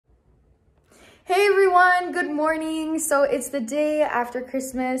everyone, good morning. So it's the day after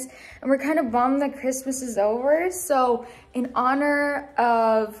Christmas and we're kind of bummed that Christmas is over. So in honor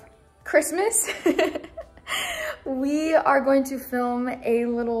of Christmas, we are going to film a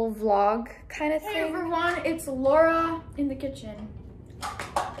little vlog kind of thing. Hey everyone, it's Laura in the kitchen.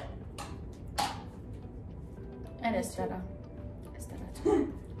 And Estella. So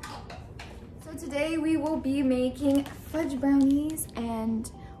today we will be making fudge brownies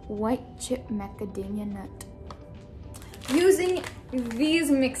and white chip macadamia nut using these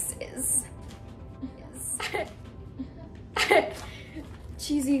mixes.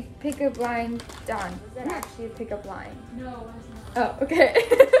 Cheesy pickup line done. Is that actually a pickup line? No, it's not. Oh, okay.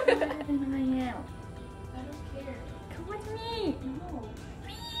 I don't care. Come with me. No.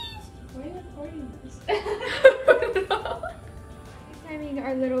 Please. Why are you recording this? Timing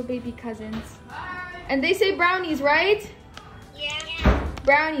our little baby cousins. Hi. And they say brownies, right? Yeah.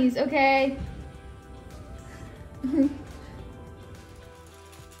 Brownies, okay. The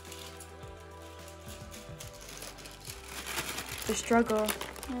struggle.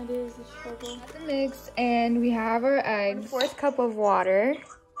 That is the struggle. The mix, and we have our eggs. 1/4 cup of water.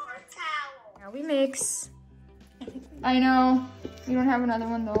 Now we mix. I know. We don't have another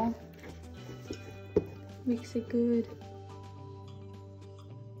one though. Mix it good.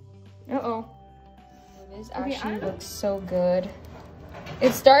 Uh-oh. This actually looks so good.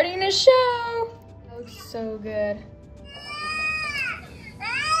 It's starting to show. It looks so good.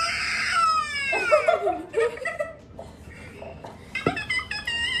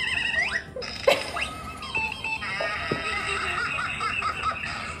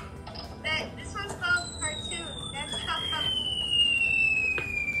 This one's called cartoon. That's called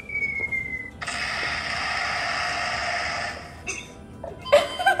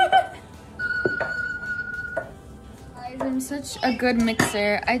Guys, I'm such a good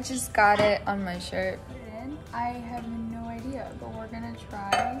mixer. I just got it on my shirt. I have no idea, but we're gonna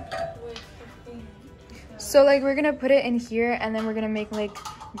try. So like we're gonna put it in here and then we're gonna make like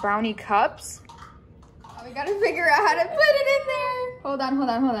brownie cups. Oh, we gotta figure out how to put it in there. Hold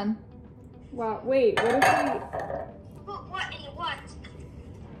on. Wow, wait, what if what?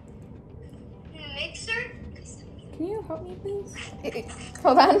 Mixer? Can you help me please?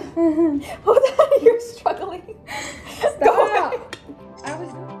 Hold on. Hold on, you're struggling. Stop! I was...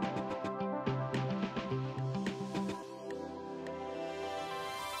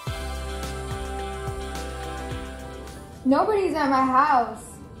 Nobody's at my house.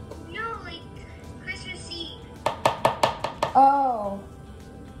 No, like Christmas Eve. Oh.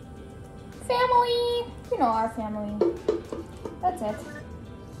 Family. You know our family. That's it.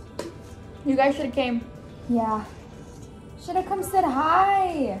 You guys should have came. Yeah. Should have come said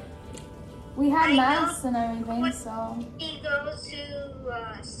hi. We had I masks know. and everything, What? so. We go to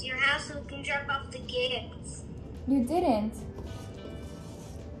your house so we can drop off the gifts. You didn't.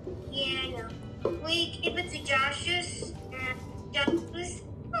 Yeah, I know. We give it to Josh's and Josh's.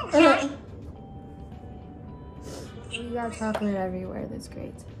 Oh, Josh. You got chocolate everywhere. That's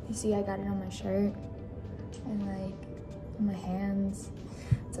great. You see, I got it on my shirt and like on my hands.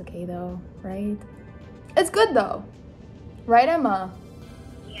 It's okay though, right? It's good though, right, Emma?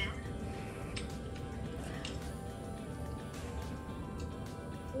 Yeah.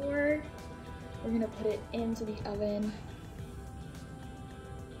 Or we're gonna put it into the oven.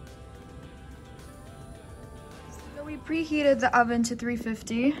 So we preheated the oven to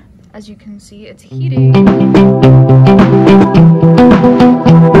 350. As you can see, it's heating.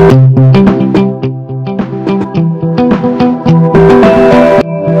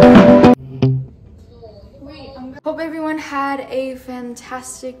 Hope everyone had a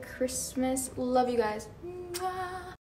fantastic Christmas. Love you guys.